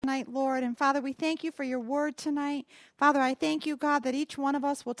Tonight, Lord, and Father, we thank you for your word tonight. Father, I thank you, God, that each one of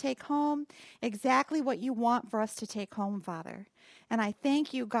us will take home exactly what you want for us to take home, Father. And I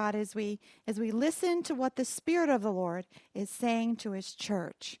thank you, God, as we listen to what the Spirit of the Lord is saying to his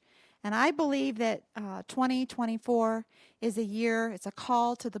church. And I believe that 2024 is a year, it's a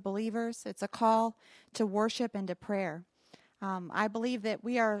call to the believers, it's a call to worship and to prayer. I believe that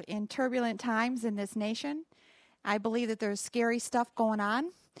we are in turbulent times in this nation. I believe that there's scary stuff going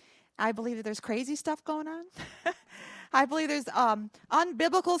on. I believe that there's crazy stuff going on. I believe there's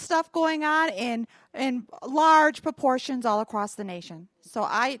unbiblical stuff going on in large proportions all across the nation. So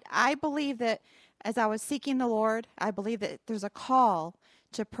I believe that as I was seeking the Lord, I believe that there's a call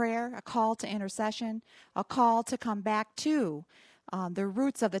to prayer, a call to intercession, a call to come back to the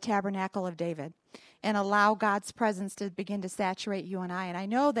roots of the tabernacle of David and allow God's presence to begin to saturate you and I. And I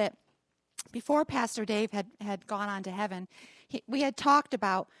know that before Pastor Dave had gone on to heaven, we had talked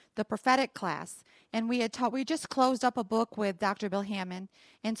about the prophetic class, and we just closed up a book with Dr. Bill Hammond,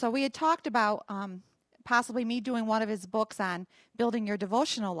 and so we had talked about possibly me doing one of his books on building your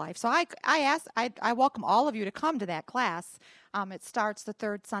devotional life. So I welcome all of you to come to that class. It starts the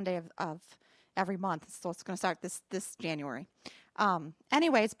third Sunday of every month, so it's going to start this January.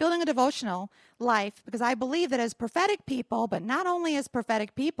 Anyway, it's building a devotional life because I believe that as prophetic people, but not only as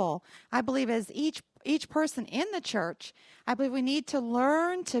prophetic people, I believe as each person in the church, I believe we need to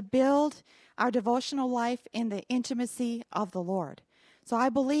learn to build our devotional life in the intimacy of the Lord. So I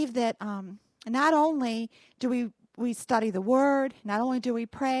believe that not only do we study the Word, not only do we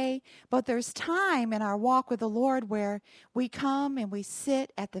pray, but there's time in our walk with the Lord where we come and we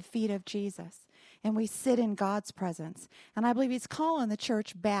sit at the feet of Jesus. And we sit in God's presence. And I believe he's calling the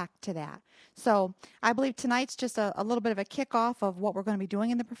church back to that. So I believe tonight's just a little bit of a kickoff of what we're going to be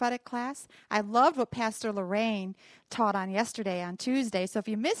doing in the prophetic class. I loved what Pastor Lorraine taught on yesterday, on Tuesday. So if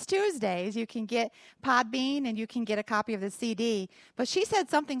you miss Tuesdays, you can get Podbean and you can get a copy of the CD. But she said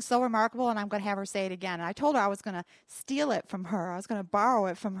something so remarkable, and I'm going to have her say it again. And I told her I was going to steal it from her. I was going to borrow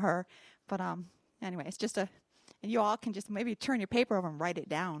it from her. But anyway, it's just and you all can just maybe turn your paper over and write it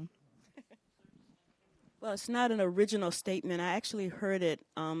down. Well, it's not an original statement. I actually heard it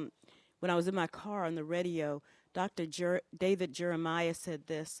when I was in my car on the radio. Dr. David Jeremiah said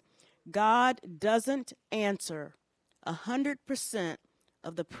this: God doesn't answer 100%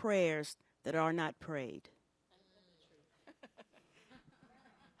 of the prayers that are not prayed.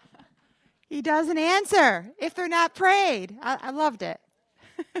 He doesn't answer if they're not prayed. I loved it.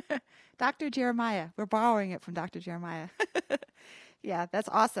 Dr. Jeremiah. We're borrowing it from Dr. Jeremiah. Yeah, that's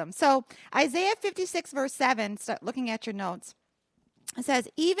awesome. So Isaiah 56, verse 7, start looking at your notes. It says,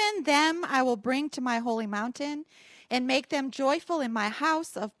 even them I will bring to my holy mountain and make them joyful in my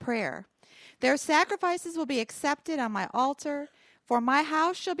house of prayer. Their sacrifices will be accepted on my altar, for my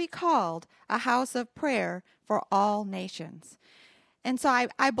house shall be called a house of prayer for all nations. And so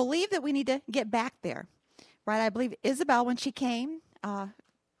I believe that we need to get back there, right? I believe Isabel, when she came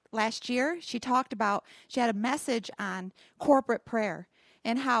last year, she had a message on corporate prayer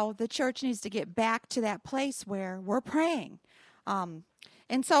and how the church needs to get back to that place where we're praying. And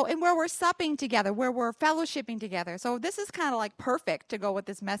where we're supping together, where we're fellowshipping together. So this is kind of like perfect to go with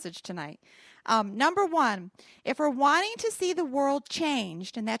this message tonight. Number one, if we're wanting to see the world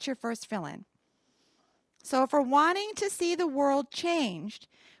changed, and that's your first fill-in. So if we're wanting to see the world changed,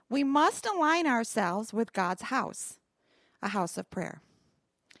 we must align ourselves with God's house, a house of prayer.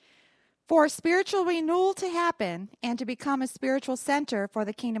 For spiritual renewal to happen and to become a spiritual center for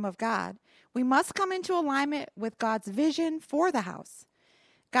the kingdom of God, we must come into alignment with God's vision for the house.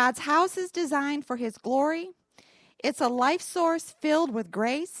 God's house is designed for his glory. It's a life source filled with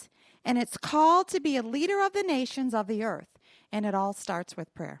grace, and it's called to be a leader of the nations of the earth. And it all starts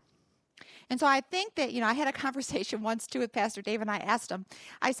with prayer. And so I think that, I had a conversation once too with Pastor Dave, and I asked him,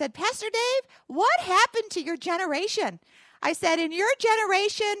 I said, Pastor Dave, what happened to your generation? I said, in your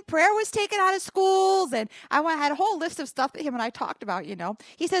generation, prayer was taken out of schools, and I had a whole list of stuff that him and I talked about,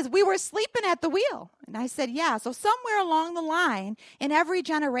 He says, we were sleeping at the wheel. And I said, yeah, so somewhere along the line, in every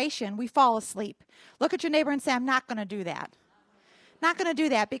generation, we fall asleep. Look at your neighbor and say, I'm not going to do that. Not going to do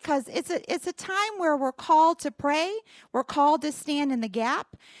that, because it's a time where we're called to pray. We're called to stand in the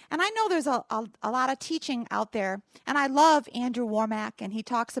gap. And I know there's a lot of teaching out there. And I love Andrew Warmack, and he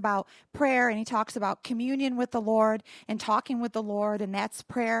talks about prayer, and he talks about communion with the Lord and talking with the Lord, and that's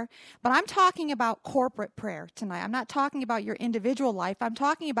prayer. But I'm talking about corporate prayer tonight. I'm not talking about your individual life. I'm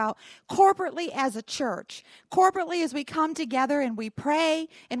talking about corporately as a church. Corporately as we come together and we pray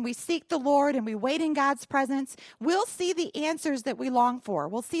and we seek the Lord and we wait in God's presence, we'll see the answers that we long for.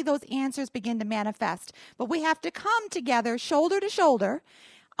 We'll see those answers begin to manifest. But we have to come together shoulder to shoulder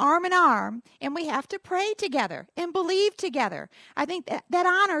arm in arm, and we have to pray together and believe together. I think that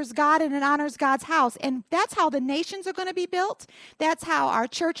honors God and it honors God's house. And that's how the nations are going to be built. That's how our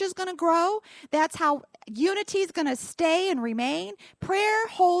church is going to grow. That's how unity is going to stay and remain. Prayer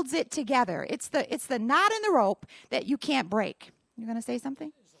holds it together. It's the knot in the rope that you can't break. You're going to say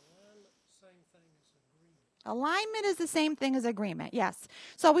something? Alignment is the same thing as agreement, yes.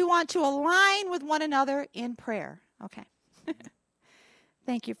 So we want to align with one another in prayer. Okay.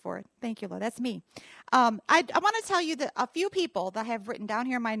 Thank you for it. Thank you, Lord. That's me. I want to tell you that a few people that I have written down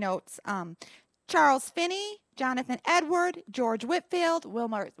here in my notes. Charles Finney, Jonathan Edward, George Whitfield,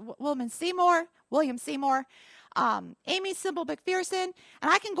 William Seymour, Amy Simple McPherson,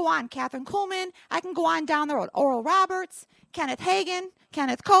 and I can go on. Catherine Kuhlman. I can go on down the road. Oral Roberts, Kenneth Hagin,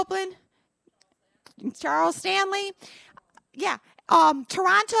 Kenneth Copeland, Charles Stanley. Yeah.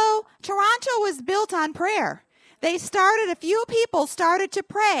 Toronto was built on prayer. A few people started to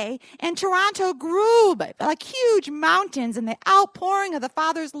pray, and Toronto grew like huge mountains, and the outpouring of the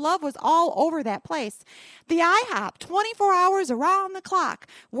Father's love was all over that place. The IHOP, 24 hours around the clock,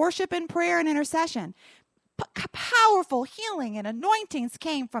 worship and prayer and intercession. Powerful healing and anointings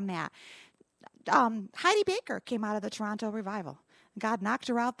came from that. Heidi Baker came out of the Toronto revival. God knocked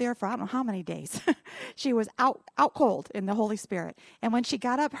her out there for I don't know how many days. She was out cold in the Holy Spirit. And when she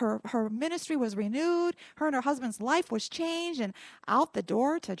got up, her ministry was renewed. Her and her husband's life was changed. And out the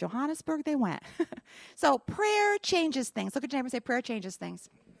door to Johannesburg they went. So prayer changes things. Look at your neighbor and say, prayer changes things.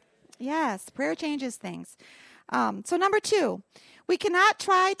 Yes, prayer changes things. So number 2, we cannot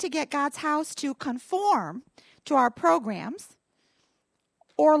try to get God's house to conform to our programs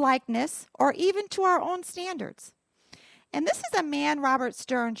or likeness or even to our own standards. And this is a man, Robert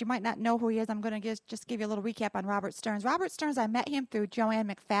Stearns. You might not know who he is. I'm going to just give you a little recap on Robert Stearns. Robert Stearns, I met him through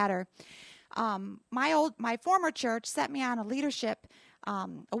Joanne McFadder. My former church sent me on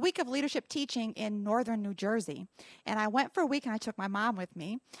a week of leadership teaching in northern New Jersey. And I went for a week, and I took my mom with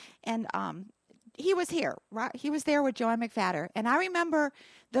me. And he was here. He was there with Joanne McFadder. And I remember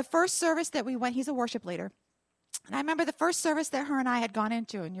the first service that we went. He's a worship leader. And I remember the first service that her and I had gone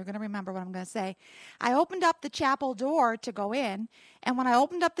into, and you're going to remember what I'm going to say. I opened up the chapel door to go in, and when I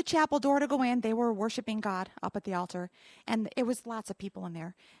opened up the chapel door to go in, they were worshiping God up at the altar, and it was lots of people in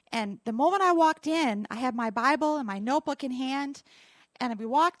there. And the moment I walked in, I had my Bible and my notebook in hand, and we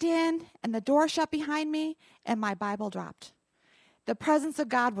walked in, and the door shut behind me, and my Bible dropped. The presence of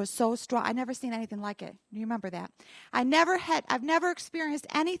God was so strong. I've never seen anything like it. You remember that? I've never experienced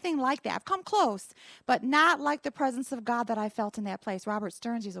anything like that. I've come close, but not like the presence of God that I felt in that place. Robert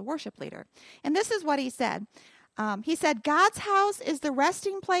Stearns, he's a worship leader. And this is what he said. He said, God's house is the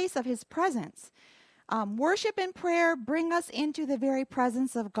resting place of his presence. Worship and prayer bring us into the very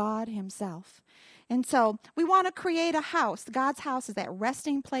presence of God himself. And so we want to create a house. God's house is that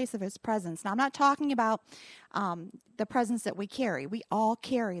resting place of his presence. Now, I'm not talking about the presence that we carry. We all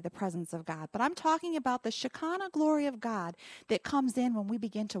carry the presence of God. But I'm talking about the Shekinah glory of God that comes in when we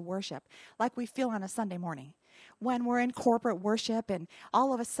begin to worship, like we feel on a Sunday morning. When we're in corporate worship and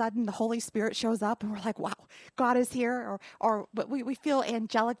all of a sudden the Holy Spirit shows up and we're like, wow, God is here. Or we feel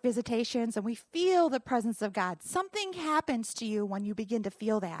angelic visitations and we feel the presence of God. Something happens to you when you begin to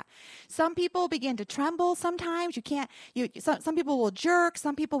feel that. Some people begin to tremble sometimes. Some people will jerk.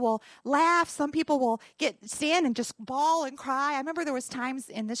 Some people will laugh. Some people will stand and just bawl and cry. I remember there was times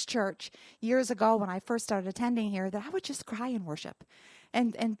in this church years ago when I first started attending here that I would just cry in worship.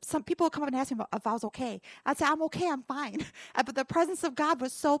 And some people would come up and ask me if I was okay. I'd say, I'm okay, I'm fine. But the presence of God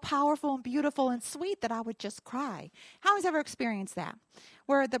was so powerful and beautiful and sweet that I would just cry. How has ever experienced that?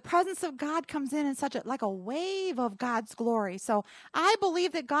 Where the presence of God comes in such like a wave of God's glory. So I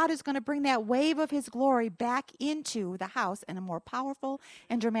believe that God is going to bring that wave of his glory back into the house in a more powerful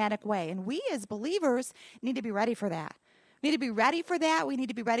and dramatic way. And we as believers need to be ready for that. We need to be ready for that. We need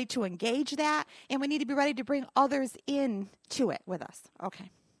to be ready to engage that. And we need to be ready to bring others into it with us.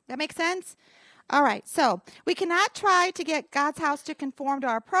 Okay. That makes sense? All right. So we cannot try to get God's house to conform to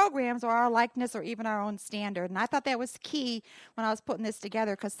our programs or our likeness or even our own standard. And I thought that was key when I was putting this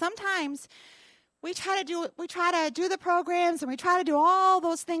together, because sometimes we try to do the programs and we try to do all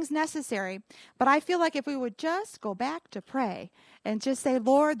those things necessary. But I feel like if we would just go back to pray and just say,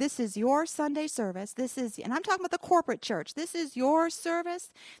 Lord, this is your Sunday service. And I'm talking about the corporate church. This is your service.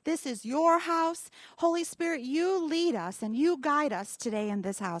 This is your house. Holy Spirit, you lead us and you guide us today in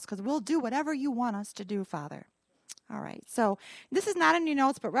this house, because we'll do whatever you want us to do, Father. All right, so this is not in your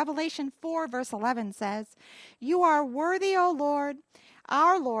notes, but Revelation 4, verse 11 says, you are worthy, O Lord,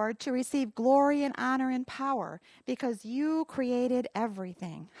 our Lord, to receive glory and honor and power, because you created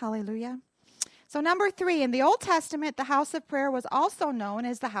everything. Hallelujah. So number 3, in the Old Testament, the house of prayer was also known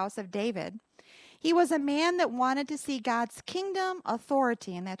as the house of David. He was a man that wanted to see God's kingdom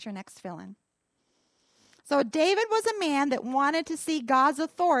authority, and that's your next fill-in. So David was a man that wanted to see God's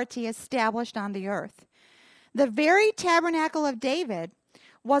authority established on the earth. The very tabernacle of David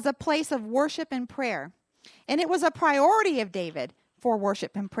was a place of worship and prayer, and it was a priority of David for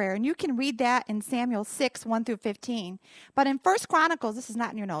worship and prayer. And you can read that in Samuel 6, 1 through 15. But in 1 Chronicles, this is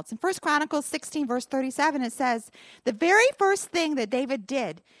not in your notes, in 1 Chronicles 16, verse 37, it says, the very first thing that David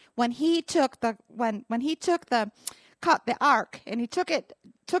did when he took the ark and he took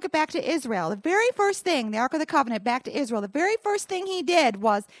it back to Israel, the very first thing, the Ark of the Covenant back to Israel, the very first thing he did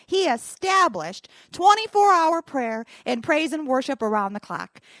was he established 24-hour prayer and praise and worship around the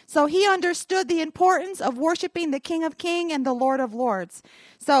clock. So he understood the importance of worshiping the King of Kings and the Lord of Lords.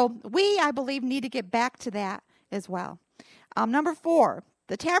 So we, I believe, need to get back to that as well. Number 4,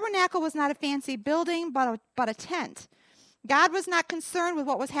 the tabernacle was not a fancy building, but a tent. God was not concerned with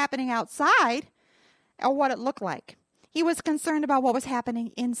what was happening outside or what it looked like. He was concerned about what was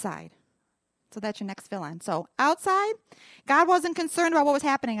happening inside. So that's your next fill-in. So outside, God wasn't concerned about what was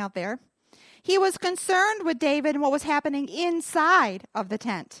happening out there. He was concerned with David and what was happening inside of the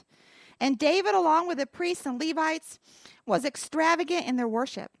tent. And David, along with the priests and Levites, was extravagant in their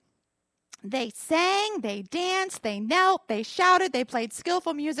worship. They sang, they danced, they knelt, they shouted, they played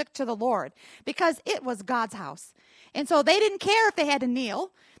skillful music to the Lord because it was God's house. And so they didn't care if they had to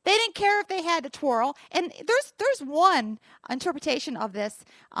kneel. They didn't care if they had to twirl. And there's one interpretation of this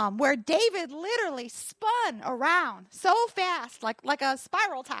where David literally spun around so fast, like a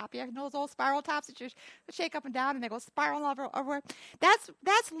spiral top. You know those old spiral tops that you shake up and down and they go spiraling over.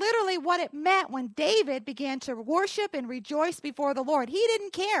 That's literally what it meant when David began to worship and rejoice before the Lord. He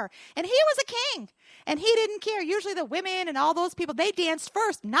didn't care. And he was a king. And he didn't care. Usually the women and all those people, they danced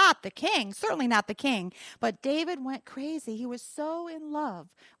first, not the king, certainly not the king. But David went crazy. He was so in love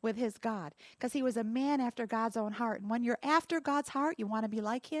with his God because he was a man after God's own heart. And when you're after God's heart, you want to be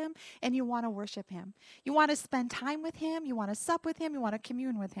like him and you want to worship him. You want to spend time with him. You want to sup with him. You want to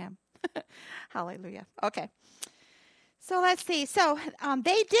commune with him. Hallelujah. Okay. So let's see. So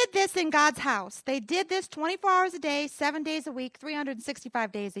they did this in God's house. They did this 24 hours a day, 7 days a week,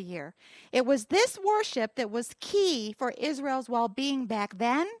 365 days a year. It was this worship that was key for Israel's well-being back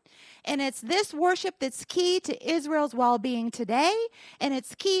then. And it's this worship that's key to Israel's well-being today. And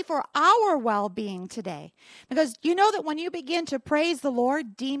it's key for our well-being today. Because you know that when you begin to praise the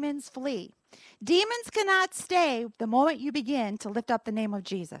Lord, demons flee. Demons cannot stay the moment you begin to lift up the name of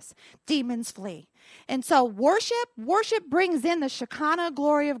Jesus. Demons flee. And so worship brings in the Shekinah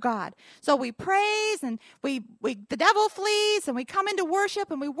glory of God. So we praise and the devil flees and we come into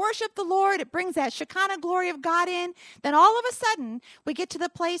worship and we worship the Lord. It brings that Shekinah glory of God in. Then all of a sudden we get to the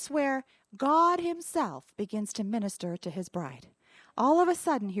place where God himself begins to minister to his bride. All of a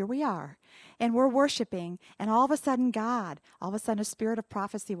sudden, here we are, and we're worshiping, and all of a sudden a spirit of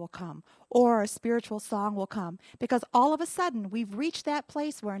prophecy will come, or a spiritual song will come, because all of a sudden, we've reached that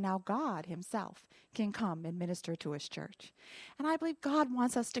place where now God himself can come and minister to his church. And I believe God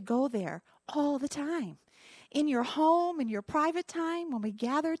wants us to go there all the time. In your home, in your private time, when we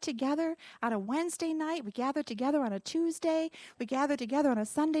gather together on a Wednesday night, we gather together on a Tuesday, we gather together on a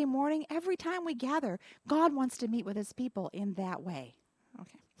Sunday morning. Every time we gather, God wants to meet with his people in that way.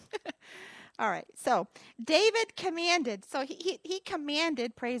 Okay. All right. So David commanded. So he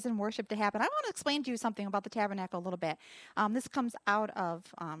commanded praise and worship to happen. I want to explain to you something about the tabernacle a little bit. This comes out of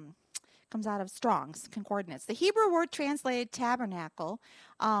Strong's Concordance. The Hebrew word translated tabernacle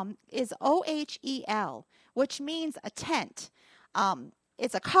is O-H-E-L, which means a tent.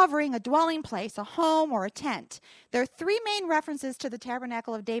 It's a covering, a dwelling place, a home, or a tent. There are three main references to the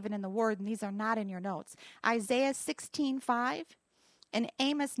tabernacle of David in the Word, and these are not in your notes. Isaiah 16:5 and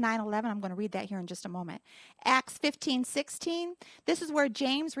Amos 9:11. I'm going to read that here in just a moment. Acts 15:16. This is where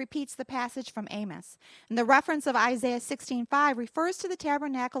James repeats the passage from Amos. And the reference of Isaiah 16:5 refers to the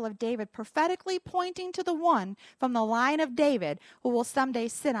tabernacle of David, prophetically pointing to the one from the line of David who will someday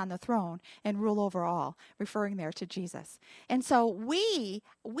sit on the throne and rule over all, referring there to Jesus. And so we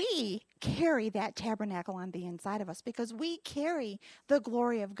carry that tabernacle on the inside of us because we carry the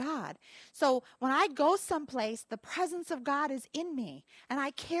glory of God. So when I go someplace, the presence of God is in me and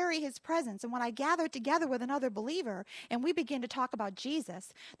I carry his presence. And when I gather together with another believer and we begin to talk about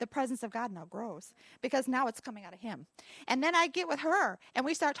Jesus, the presence of God now grows because now it's coming out of him. And then I get with her and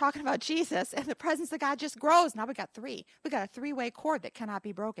we start talking about Jesus and the presence of God just grows. Now we got three. We got a three-way cord that cannot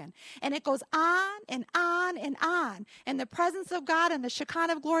be broken. And it goes on and on and on. And the presence of God and the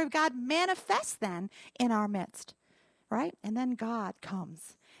Shekinah glory of God manifests then in our midst, right? And then God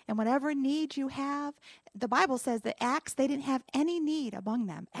comes And whatever need you have, the Bible says that Acts, they didn't have any need among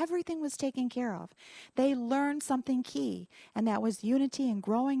them. Everything was taken care of. They learned something key, and that was unity and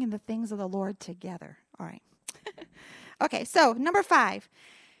growing in the things of the Lord together. All right. Okay, so number 5.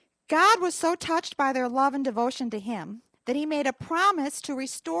 God was so touched by their love and devotion to him that he made a promise to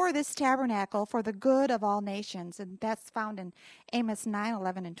restore this tabernacle for the good of all nations. And that's found in Amos 9,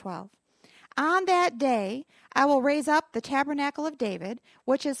 11, and 12. On that day, I will raise up the tabernacle of David,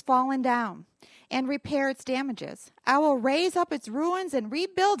 which has fallen down, and repair its damages. I will raise up its ruins and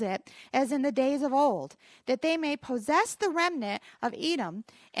rebuild it as in the days of old, that they may possess the remnant of Edom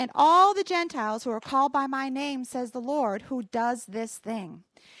and all the Gentiles who are called by my name, says the Lord, who does this thing.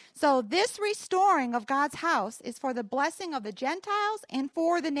 So this restoring of God's house is for the blessing of the Gentiles and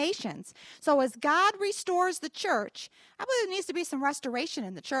for the nations. So as God restores the church, I believe there needs to be some restoration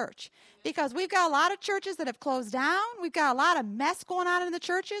in the church, because we've got a lot of churches that have closed down. We've got a lot of mess going on in the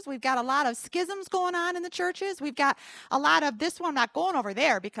churches. We've got a lot of schisms going on in the churches. We've got a lot of this one, I'm not going over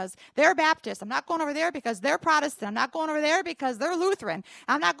there because they're Baptist. I'm not going over there because they're Protestant. I'm not going over there because they're Lutheran.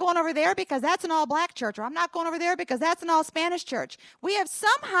 I'm not going over there because that's an all-black church, or I'm not going over there because that's an all-Spanish church. We have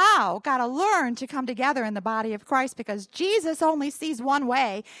somehow got to learn to come together in the body of Christ, because Jesus only sees one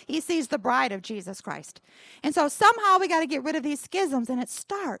way. He sees the bride of Jesus Christ. And so somehow we got to get rid of these schisms, and it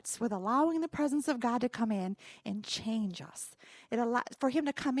starts with allowing the presence of God to come in and change us. For him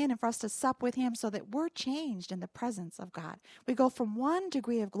to come in and for us to sup with him so that we're changed in the presence of God. We go from one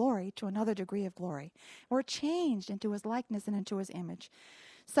degree of glory to another degree of glory. We're changed into his likeness and into his image.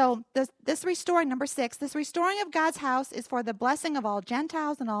 So this restoring, number 6, this restoring of God's house is for the blessing of all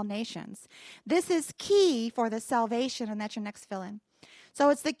Gentiles and all nations. This is key for the salvation, and that's your next fill-in. So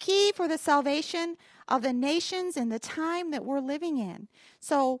it's the key for the salvation of the nations in the time that we're living in.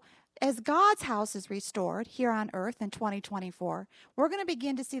 So as God's house is restored here on earth in 2024, we're going to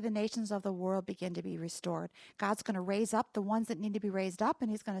begin to see the nations of the world begin to be restored. God's going to raise up the ones that need to be raised up, and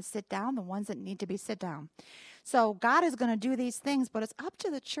he's going to sit down the ones that need to be sit down. So God is going to do these things, but it's up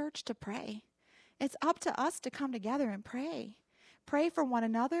to the church to pray. It's up to us to come together and pray. Pray for one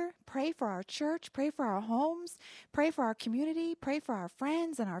another, pray for our church, pray for our homes, pray for our community, pray for our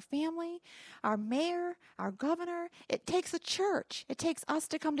friends and our family, our mayor, our governor. It takes a church. It takes us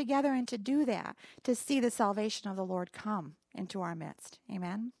to come together and to do that, to see the salvation of the Lord come into our midst.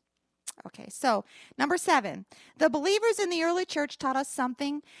 Amen? Okay, so number 7, the believers in the early church taught us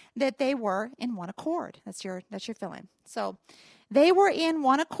something, that they were in one accord. That's your fill-in. So they were in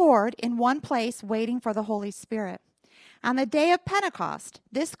one accord, in one place, waiting for the Holy Spirit. On the day of Pentecost,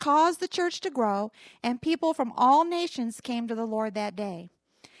 this caused the church to grow, and people from all nations came to the Lord that day.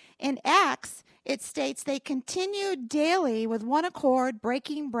 In Acts, it states they continued daily with one accord,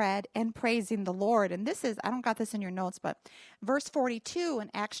 breaking bread and praising the Lord. And this is, I don't got this in your notes, but verse 42 in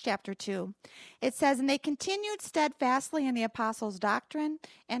Acts chapter 2, it says, and they continued steadfastly in the apostles' doctrine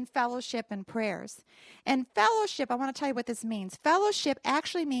and fellowship and prayers. And fellowship, I want to tell you what this means. Fellowship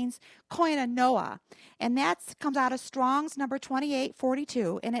actually means koinonia, and that comes out of Strong's number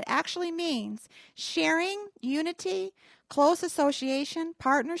 2842, and it actually means sharing, unity, close association,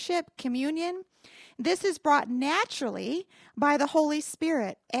 partnership, communion. This is brought naturally by the Holy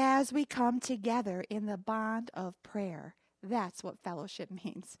Spirit as we come together in the bond of prayer. That's what fellowship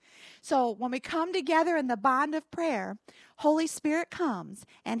means. So when we come together in the bond of prayer, Holy Spirit comes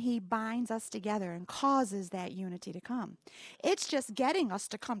and he binds us together and causes that unity to come. It's just getting us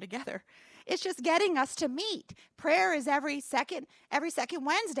to come together. It's just getting us to meet. Prayer is every second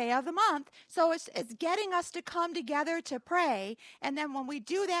Wednesday of the month. So it's getting us to come together to pray. And then when we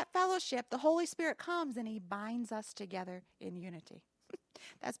do that fellowship, the Holy Spirit comes and he binds us together in unity.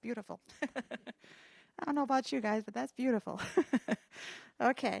 That's beautiful. I don't know about you guys, but that's beautiful.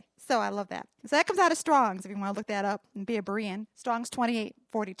 Okay, so I love that. So that comes out of Strong's, if you want to look that up and be a Berean. Strong's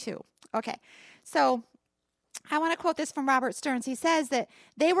 2842. Okay, so I want to quote this from Robert Stearns. He says that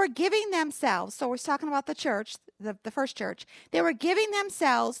they were giving themselves, so we're talking about the church, the first church, they were giving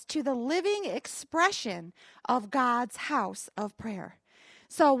themselves to the living expression of God's house of prayer.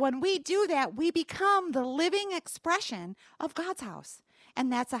 So when we do that, we become the living expression of God's house,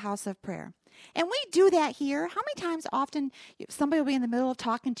 and that's a house of prayer. And we do that here. How many times often somebody will be in the middle of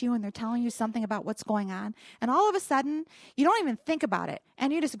talking to you and they're telling you something about what's going on, and all of a sudden you don't even think about it,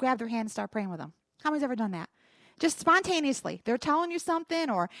 and you just grab their hand and start praying with them? How many's ever done that? Just spontaneously. They're telling you something,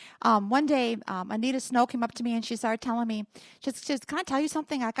 or one day Anita Snow came up to me and she started telling me, just can I tell you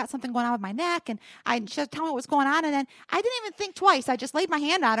something? I got something going on with my neck, and she was telling me what was going on, and then I didn't even think twice. I just laid my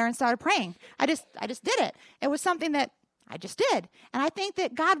hand on her and started praying. I just did it. It was something that I just did. And I think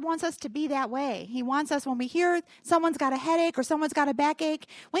that God wants us to be that way. He wants us, when we hear someone's got a headache or someone's got a backache,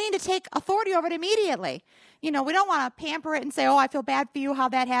 we need to take authority over it immediately. We don't want to pamper it and say, oh, I feel bad for you, how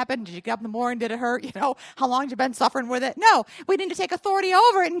that happened. Did you get up in the morning? Did it hurt? How long have you been suffering with it? No, we need to take authority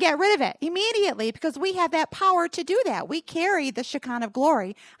over it and get rid of it immediately, because we have that power to do that. We carry the Shekinah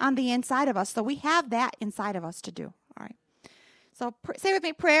glory on the inside of us, so we have that inside of us to do. All right. So say with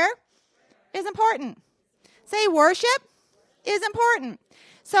me, prayer is important. Say worship is important.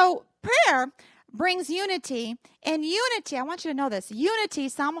 So prayer brings unity, and unity, I want you to know this, unity,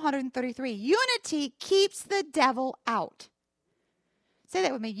 Psalm 133, unity keeps the devil out. Say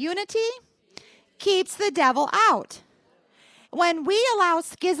that with me. Unity keeps the devil out. When we allow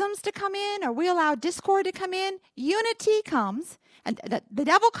schisms to come in, or we allow discord to come in, unity comes, and the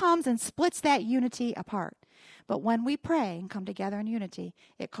devil comes and splits that unity apart. But when we pray and come together in unity,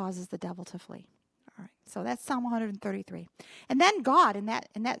 it causes the devil to flee. All right, so that's Psalm 133. And then God, in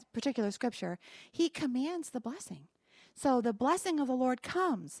that particular scripture, he commands the blessing. So the blessing of the Lord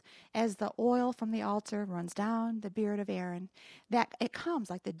comes as the oil from the altar runs down the beard of Aaron. That it comes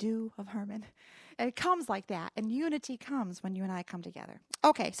like the dew of Hermon. It comes like that, and unity comes when you and I come together.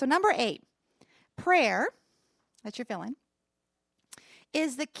 Okay, so number 8, prayer, that you're feeling,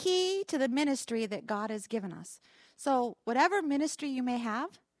 is the key to the ministry that God has given us. So whatever ministry you may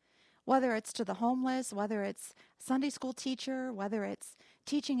have, whether it's to the homeless, whether it's Sunday school teacher, whether it's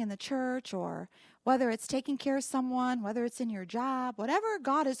teaching in the church, or whether it's taking care of someone, whether it's in your job, whatever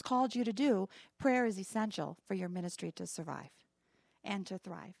God has called you to do, prayer is essential for your ministry to survive and to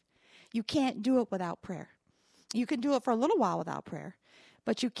thrive. You can't do it without prayer. You can do it for a little while without prayer,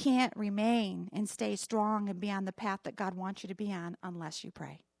 but you can't remain and stay strong and be on the path that God wants you to be on unless you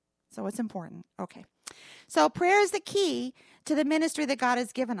pray. So it's important. Okay. So prayer is the key to the ministry that God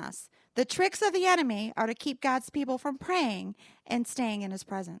has given us. The tricks of the enemy are to keep God's people from praying and staying in his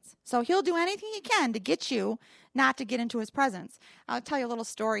presence. So he'll do anything he can to get you not to get into his presence. I'll tell you a little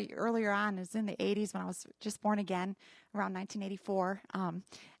story earlier on. It was in the 80s when I was just born again, around 1984.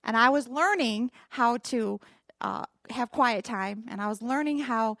 And I was learning how to have quiet time, and I was learning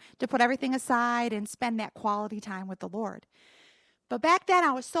how to put everything aside and spend that quality time with the Lord. But back then,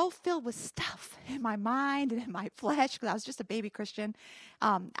 I was so filled with stuff in my mind and in my flesh, because I was just a baby Christian.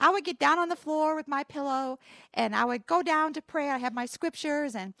 I would get down on the floor with my pillow, and I would go down to pray. I had my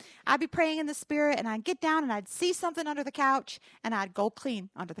scriptures, and I'd be praying in the Spirit, and I'd get down, and I'd see something under the couch, and I'd go clean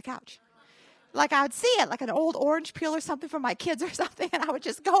under the couch. Like I would see it, like an old orange peel or something from my kids or something, and I would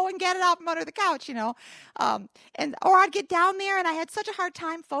just go and get it out from under the couch, or I'd get down there, and I had such a hard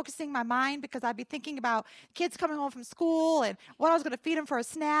time focusing my mind, because I'd be thinking about kids coming home from school and what I was going to feed them for a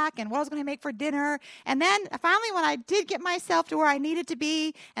snack and what I was going to make for dinner. And then finally, when I did get myself to where I needed to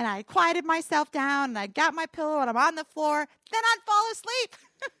be, and I quieted myself down, and I got my pillow and I'm on the floor, then I'd fall asleep.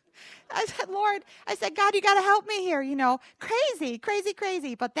 I said, Lord, God, you got to help me here, crazy, crazy,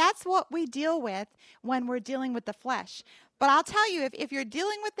 crazy. But that's what we deal with when we're dealing with the flesh. But I'll tell you, if you're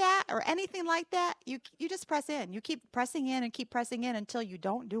dealing with that or anything like that, you just press in. You keep pressing in and keep pressing in until you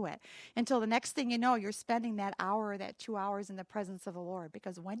don't do it. Until the next thing you know, you're spending that hour or that 2 hours in the presence of the Lord.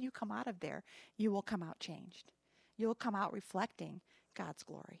 Because when you come out of there, you will come out changed. You'll come out reflecting God's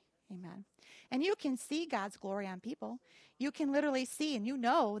glory. Amen. And you can see God's glory on people. You can literally see, and you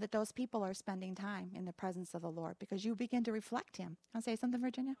know that those people are spending time in the presence of the Lord, because you begin to reflect him. Want to say something,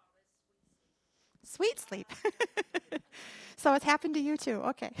 Virginia? Sweet sleep. So it's happened to you too.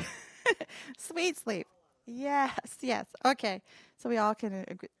 Okay. Sweet sleep. Yes. Okay. So we all can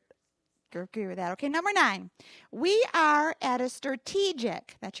agree with that. Okay, number 9. We are at a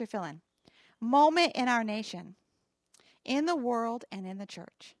strategic, that's your fill-in, moment in our nation, in the world, and in the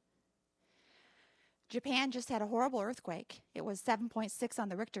church. Japan just had a horrible earthquake. It was 7.6 on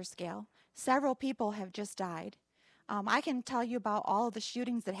the Richter scale. Several people have just died. I can tell you about all of the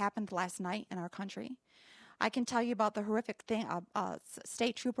shootings that happened last night in our country. I can tell you about the horrific thing. A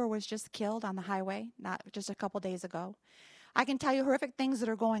state trooper was just killed on the highway, not just a couple days ago. I can tell you horrific things that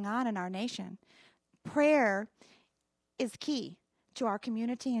are going on in our nation. Prayer is key to our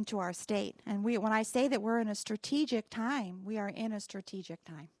community and to our state. And when I say that we're in a strategic time, we are in a strategic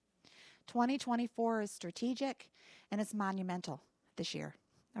time. 2024 is strategic, and it's monumental this year.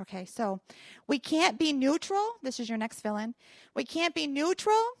 Okay, so we can't be neutral. This is your next fill-in. We can't be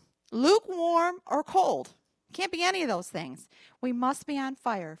neutral, lukewarm, or cold. Can't be any of those things. We must be on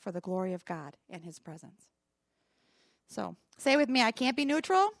fire for the glory of God and his presence. So say with me, I can't be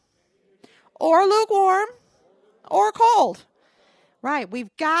neutral or lukewarm or cold. Right,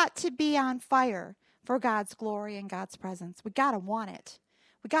 we've got to be on fire for God's glory and God's presence. We got to want it.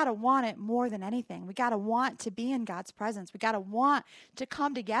 We got to want it more than anything. We got to want to be in God's presence. We got to want to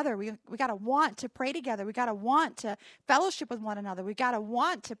come together. We got to want to pray together. We got to want to fellowship with one another. We got to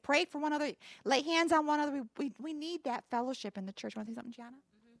want to pray for one another, lay hands on one another. We need that fellowship in the church. Want to say something, Gianna?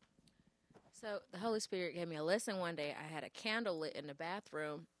 So the Holy Spirit gave me a lesson one day. I had a candle lit in the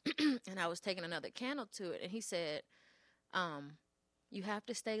bathroom, and I was taking another candle to it, and he said, you have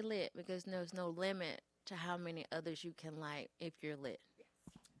to stay lit because there's no limit to how many others you can light if you're lit.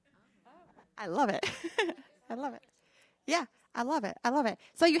 I love it. I love it. Yeah, I love it. I love it.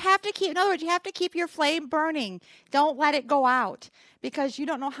 So you have to keep, in other words, you have to keep your flame burning. Don't let it go out because you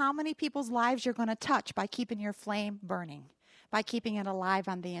don't know how many people's lives you're going to touch by keeping your flame burning, by keeping it alive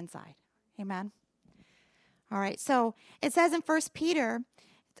on the inside. Amen. All right. So it says in 1 Peter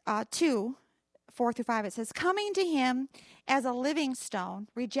 2, 4 through 5, it says, coming to him as a living stone,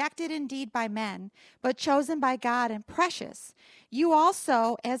 rejected indeed by men, but chosen by God and precious. You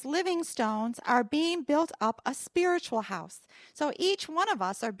also, as living stones, are being built up a spiritual house. So each one of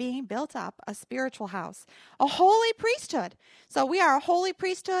us are being built up a spiritual house, a holy priesthood. So we are a holy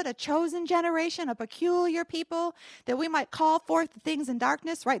priesthood, a chosen generation, a peculiar people that we might call forth the things in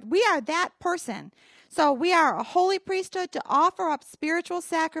darkness, right? We are that person. So we are a holy priesthood to offer up spiritual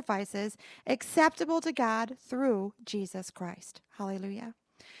sacrifices acceptable to God through Jesus Christ. Hallelujah.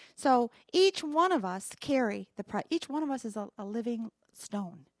 So each one of us each one of us is a living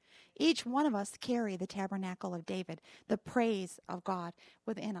stone. Each one of us carry the tabernacle of David, the praise of God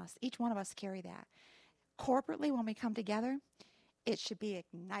within us. Each one of us carry that. Corporately, when we come together, it should be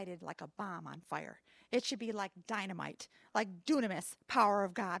ignited like a bomb on fire. It should be like dynamite, like dunamis, power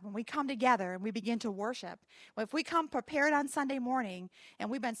of God. When we come together and we begin to worship, if we come prepared on Sunday morning and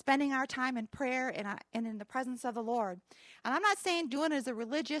we've been spending our time in prayer and in the presence of the Lord, and I'm not saying doing it as a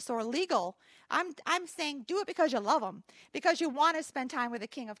religious or legal, I'm saying do it because you love him, because you want to spend time with the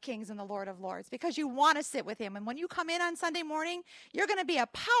King of Kings and the Lord of Lords, because you want to sit with him. And when you come in on Sunday morning, you're going to be a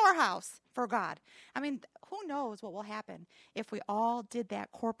powerhouse for God. I mean, who knows what will happen if we all did that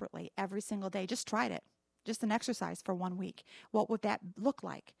corporately every single day? Just tried it. Just an exercise for 1 week. What would that look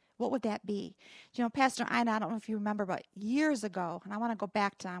like? What would that be? You know, Pastor Ina, I don't know if you remember, but years ago, and I want to go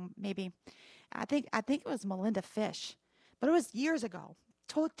back to maybe, I think it was Melinda Fish, but it was years ago,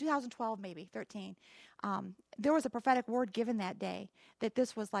 2012 maybe, 13. There was a prophetic word given that day that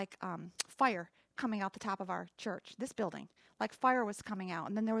this was like fire coming out the top of our church, this building. Like fire was coming out.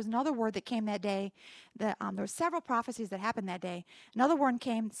 And then there was another word that came that day. That there were several prophecies that happened that day. Another word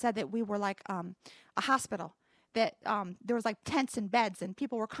came, said that we were like a hospital. That there was like tents and beds, and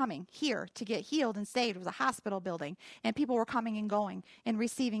people were coming here to get healed and saved. It was a hospital building, and people were coming and going and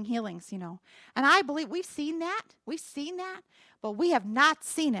receiving healings, you know. And I believe we've seen that, but we have not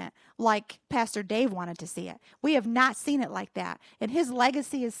seen it like Pastor Dave wanted to see it. We have not seen it like that. And his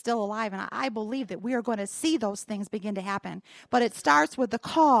legacy is still alive, and I believe that we are going to see those things begin to happen. But it starts with the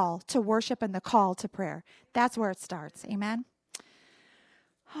call to worship and the call to prayer. That's where it starts. Amen?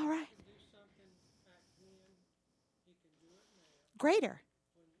 All right. Greater.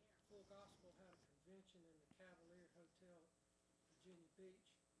 Full Gospel had a convention in the Cavalier Hotel, Virginia Beach.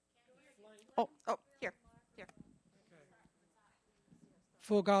 Here. Okay.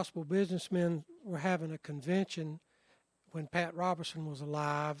 Full Gospel businessmen were having a convention when Pat Robertson was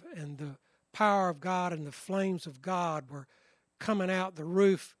alive, and the power of God and the flames of God were coming out the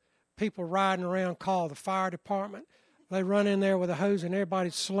roof. People riding around called the fire department. They run in there with a hose, and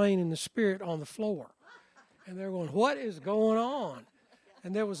everybody's slain in the spirit on the floor. And they're going, what is going on?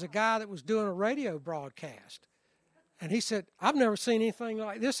 And there was a guy that was doing a radio broadcast. And he said, I've never seen anything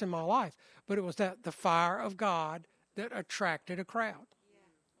like this in my life. But it was the fire of God that attracted a crowd.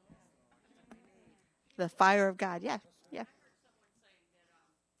 The fire of God, yeah. Someone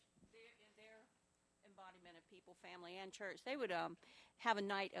saying that in their embodiment of people, family, and church, they would have a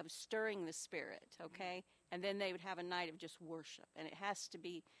night of stirring the spirit, okay? And then they would have a night of just worship. And it has to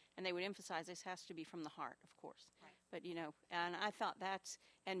be, and they would emphasize this has to be from the heart, of course. Right. But, you know, and I thought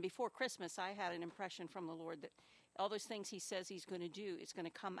and before Christmas, I had an impression from the Lord that all those things he says he's going to do, it's going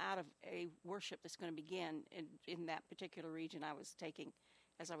to come out of a worship that's going to begin in that particular region I was taking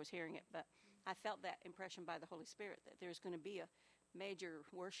as I was hearing it. But I felt that impression by the Holy Spirit that there's going to be a major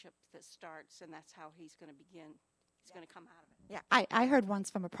worship that starts, and that's how he's going to begin. He's going to come out of it. Yeah, I heard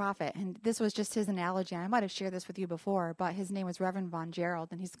once from a prophet, and this was just his analogy. I might have shared this with you before, but his name was Reverend Von Gerald,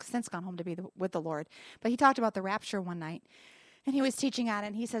 and he's since gone home to be with the Lord. But he talked about the rapture one night, and he was teaching on it,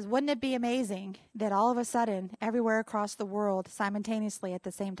 and he says, wouldn't it be amazing that all of a sudden, everywhere across the world, simultaneously at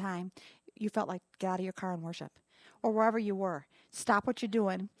the same time, you felt like get out of your car and worship, or wherever you were, stop what you're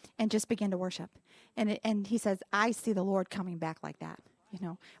doing and just begin to worship. And he says, I see the Lord coming back like that.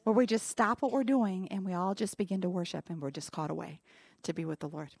 where we just stop what we're doing and we all just begin to worship and we're just caught away to be with the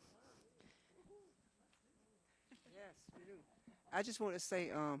Lord. Yes, we do. I just want to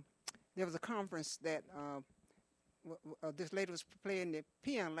say there was a conference that this lady was playing the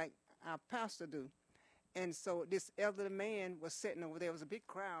piano like our pastor do. And so this elderly man was sitting over there. It was a big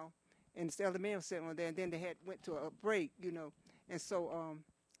crowd. And this elderly man was sitting over there. And then they went to a break, And so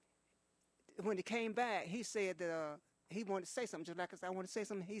when he came back, he said that he wanted to say something, just like I said, I want to say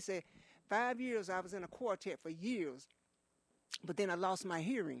something. He said, 5 years I was in a quartet for years, but then I lost my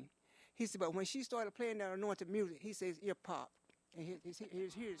hearing. He said, but when she started playing that anointed music, he says, ear popped. And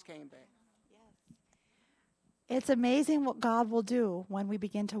his ears came back. It's amazing what God will do when we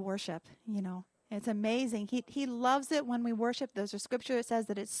begin to worship, It's amazing. He loves it when we worship. There's a scripture that says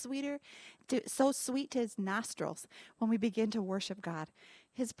that it's so sweet to his nostrils when we begin to worship God.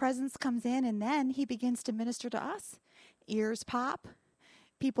 His presence comes in and then he begins to minister to us. Ears pop.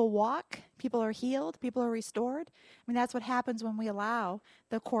 People walk. People are healed. People are restored. That's what happens when we allow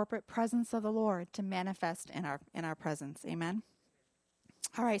the corporate presence of the Lord to manifest in our presence. Amen.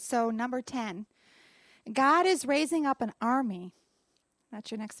 All right, so number 10. God is raising up an army. That's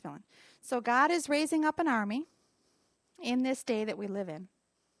your next fill-in. So God is raising up an army in this day that we live in.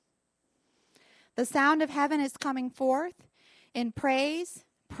 The sound of heaven is coming forth in praise,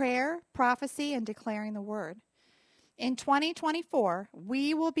 prayer, prophecy, and declaring the word. In 2024,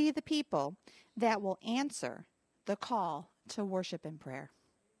 we will be the people that will answer the call to worship and prayer.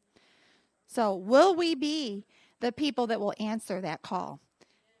 So will we be the people that will answer that call?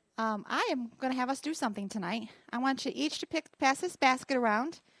 I am going to have us do something tonight. I want you each to pass this basket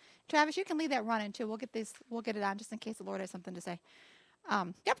around. Travis, you can leave that running too. We'll get it on just in case the Lord has something to say.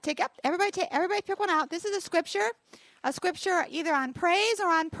 Everybody pick one out. This is a scripture either on praise or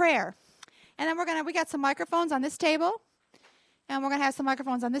on prayer. And then we got some microphones on this table, and we're going to have some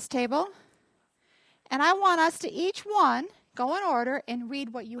microphones on this table. And I want us to each one go in order and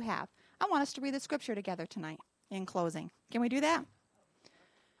read what you have. I want us to read the scripture together tonight in closing. Can we do that?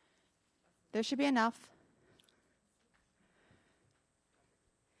 There should be enough.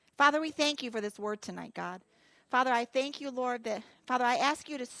 Father, we thank you for this word tonight, God. Father, I thank you, Lord, Father, I ask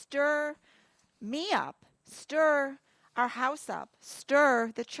you to stir me up, stir our house up,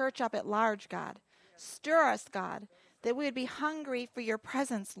 stir the church up at large, God. Stir us, God, that we would be hungry for your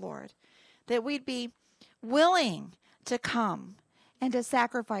presence, Lord, that we'd be willing to come and to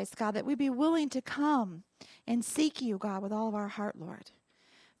sacrifice, God, that we'd be willing to come and seek you, God, with all of our heart, Lord.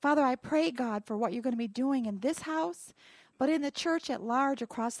 Father, I pray, God, for what you're going to be doing in this house, but in the church at large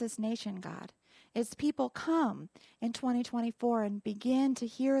across this nation, God, as people come in 2024 and begin to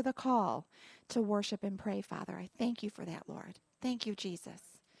hear the call to worship and pray, Father. I thank you for that, Lord. Thank you, Jesus.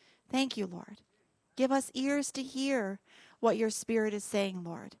 Thank you, Lord. Give us ears to hear what your Spirit is saying,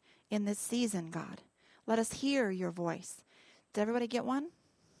 Lord, in this season, God. Let us hear your voice. Did everybody get one?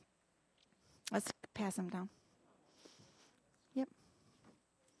 Let's pass them down. Yep.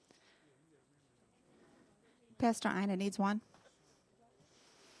 Pastor Ina needs one.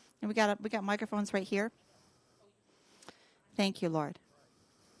 And we got microphones right here. Thank you, Lord.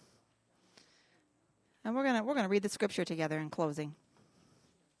 And we're gonna read the scripture together in closing.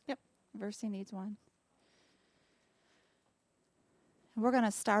 Yep, Versi needs one. And we're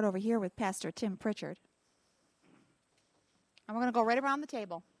gonna start over here with Pastor Tim Pritchard. And we're gonna go right around the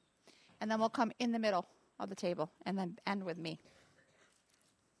table, and then we'll come in the middle of the table, and then end with me.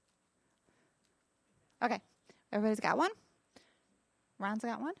 Okay, everybody's got one? Ron's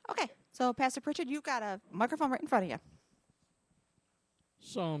got one? Okay, so Pastor Pritchard, you've got a microphone right in front of you.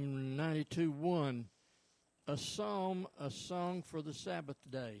 Psalm 92:1, a psalm, a song for the Sabbath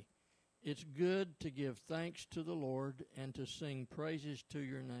day. It's good to give thanks to the Lord and to sing praises to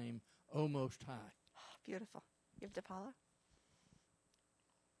your name, O Most High. Oh, beautiful. You have DePaula?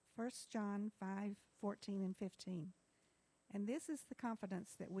 1 John 5:14 and 15. And this is the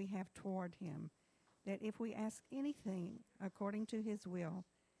confidence that we have toward him, that if we ask anything according to his will,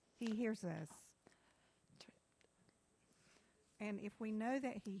 he hears us. And if we know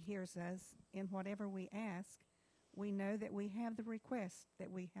that he hears us in whatever we ask, we know that we have the request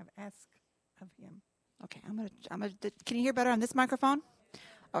that we have asked of him. Okay, I'm gonna. Can you hear better on this microphone?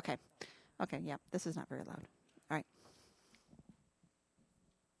 Okay, yeah, this is not very loud. All right.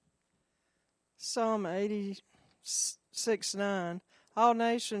 Psalm 86:9. All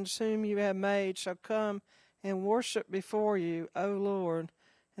nations whom you have made shall come and worship before you, O Lord,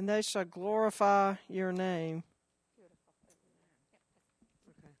 and they shall glorify your name.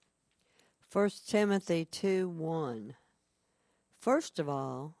 1 Timothy 2:1. First of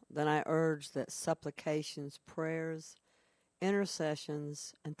all, then I urge that supplications, prayers,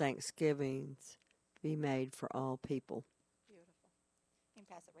 intercessions and thanksgivings be made for all people. Beautiful. You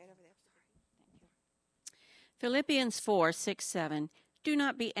can pass it right over there. Thank you. Philippians 4:6-7. Do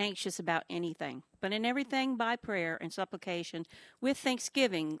not be anxious about anything, but in everything by prayer and supplication with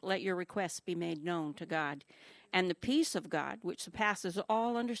thanksgiving let your requests be made known to God. And the peace of God, which surpasses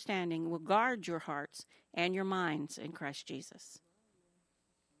all understanding, will guard your hearts and your minds in Christ Jesus.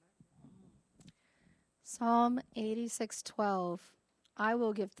 Psalm 86:12. I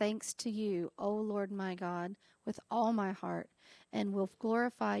will give thanks to you, O Lord my God, with all my heart, and will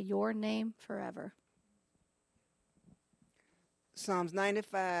glorify your name forever. Psalms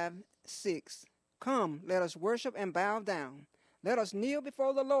 95:6. Come, let us worship and bow down. Let us kneel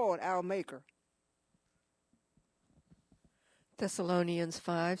before the Lord our Maker. Thessalonians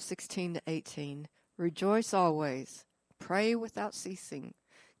 5:16-18. Rejoice always, pray without ceasing,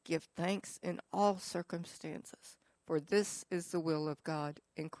 give thanks in all circumstances, for this is the will of God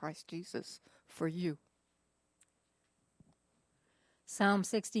in Christ Jesus for you. Psalm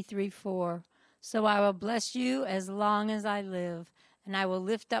 63:4. So I will bless you as long as I live, and I will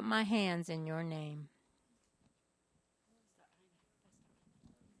lift up my hands in your name.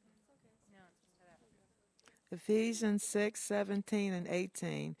 Ephesians 6:17 and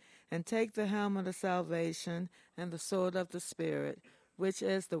 18. And take the helmet of salvation and the sword of the Spirit, which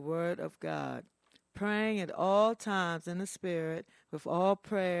is the word of God, praying at all times in the Spirit with all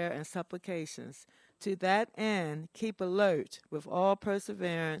prayer and supplications. To that end, keep alert with all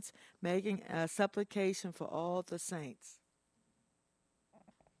perseverance, making a supplication for all the saints.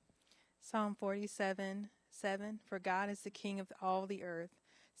 Psalm 47:7. For God is the King of all the earth.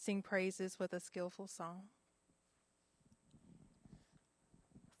 Sing praises with a skillful song.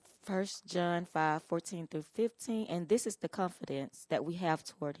 1 John 5:14-15. And this is the confidence that we have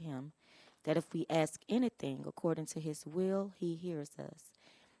toward him, that if we ask anything according to his will, he hears us.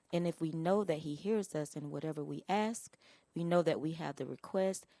 And if we know that he hears us in whatever we ask, we know that we have the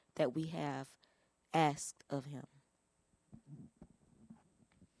request that we have asked of him.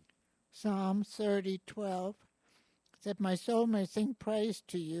 Psalm 30:12. That my soul may sing praise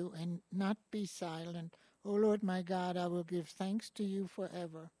to you and not be silent. O Lord my God, I will give thanks to you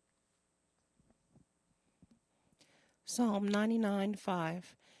forever. Psalm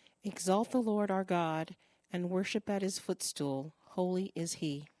 99:5. Exalt the Lord our God and worship at his footstool. Holy is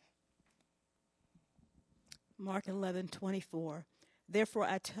he. Mark 11:24. Therefore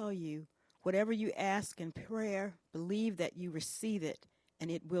I tell you, whatever you ask in prayer, believe that you receive it, and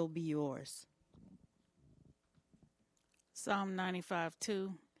it will be yours. Psalm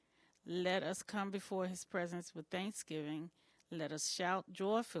 95:2. Let us come before his presence with thanksgiving. Let us shout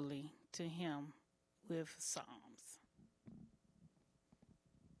joyfully to him with psalms.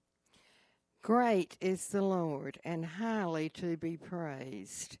 Great is the Lord, and highly to be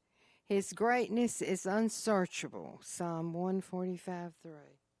praised. His greatness is unsearchable. Psalm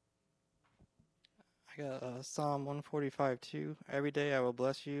 145:3. I got Psalm 145:2. Every day I will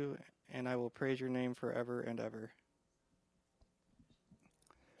bless you, and I will praise your name forever and ever.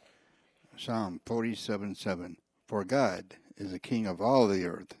 Psalm 47:7. For God is the King of all the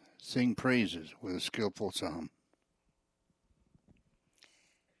earth. Sing praises with a skillful psalm.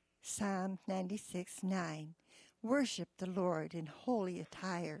 Psalm 96:9. Worship the Lord in holy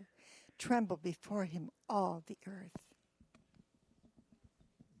attire. Tremble before him, all the earth.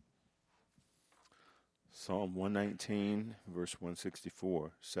 Psalm 119, verse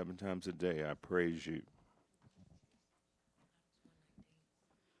 164. 7 times a day I praise you.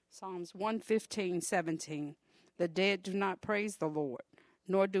 Psalms 115:17. The dead do not praise the Lord,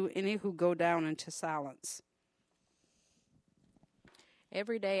 nor do any who go down into silence.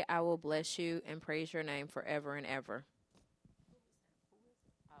 Every day I will bless you and praise your name forever and ever.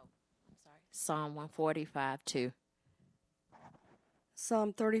 Oh, I'm sorry. Psalm 145:2.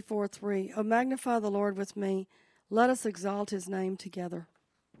 Psalm 34:3. Oh, magnify the Lord with me. Let us exalt his name together.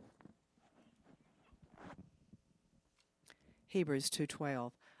 Hebrews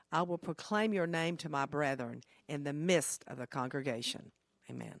 2:12. I will proclaim your name to my brethren in the midst of the congregation.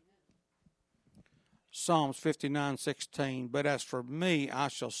 Amen. Psalms 59:16. But as for me, I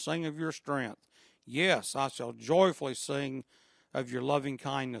shall sing of your strength. Yes, I shall joyfully sing of your loving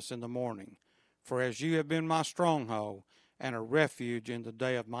kindness in the morning. For as you have been my stronghold and a refuge in the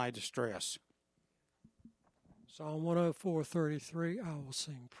day of my distress. Psalm 104:33. I will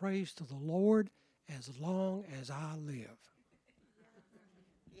sing praise to the Lord as long as I live.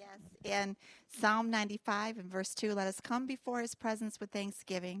 Yes, in Psalm 95 and verse 2, let us come before his presence with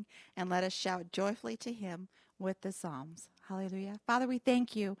thanksgiving, and let us shout joyfully to him with the psalms. Hallelujah. Father, we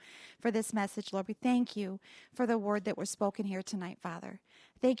thank you for this message, Lord. We thank you for the word that was spoken here tonight, Father.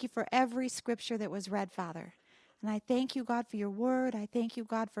 Thank you for every scripture that was read, Father. And I thank you, God, for your word. I thank you,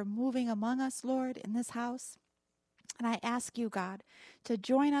 God, for moving among us, Lord, in this house. And I ask you, God, to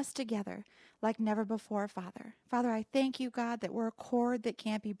join us together like never before, Father. Father, I thank you, God, that we're a cord that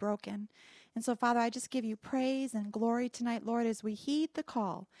can't be broken. And so, Father, I just give you praise and glory tonight, Lord, as we heed the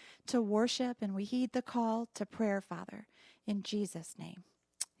call to worship and we heed the call to prayer, Father. In Jesus' name,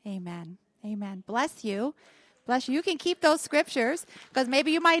 amen. Amen. Bless you. Bless you. You can keep those scriptures because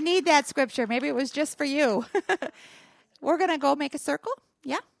maybe you might need that scripture. Maybe it was just for you. We're going to go make a circle.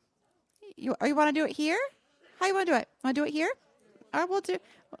 Yeah? You want to do it here? How you want to do it? Want to do it here? Or we'll do.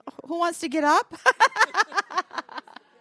 Who wants to get up?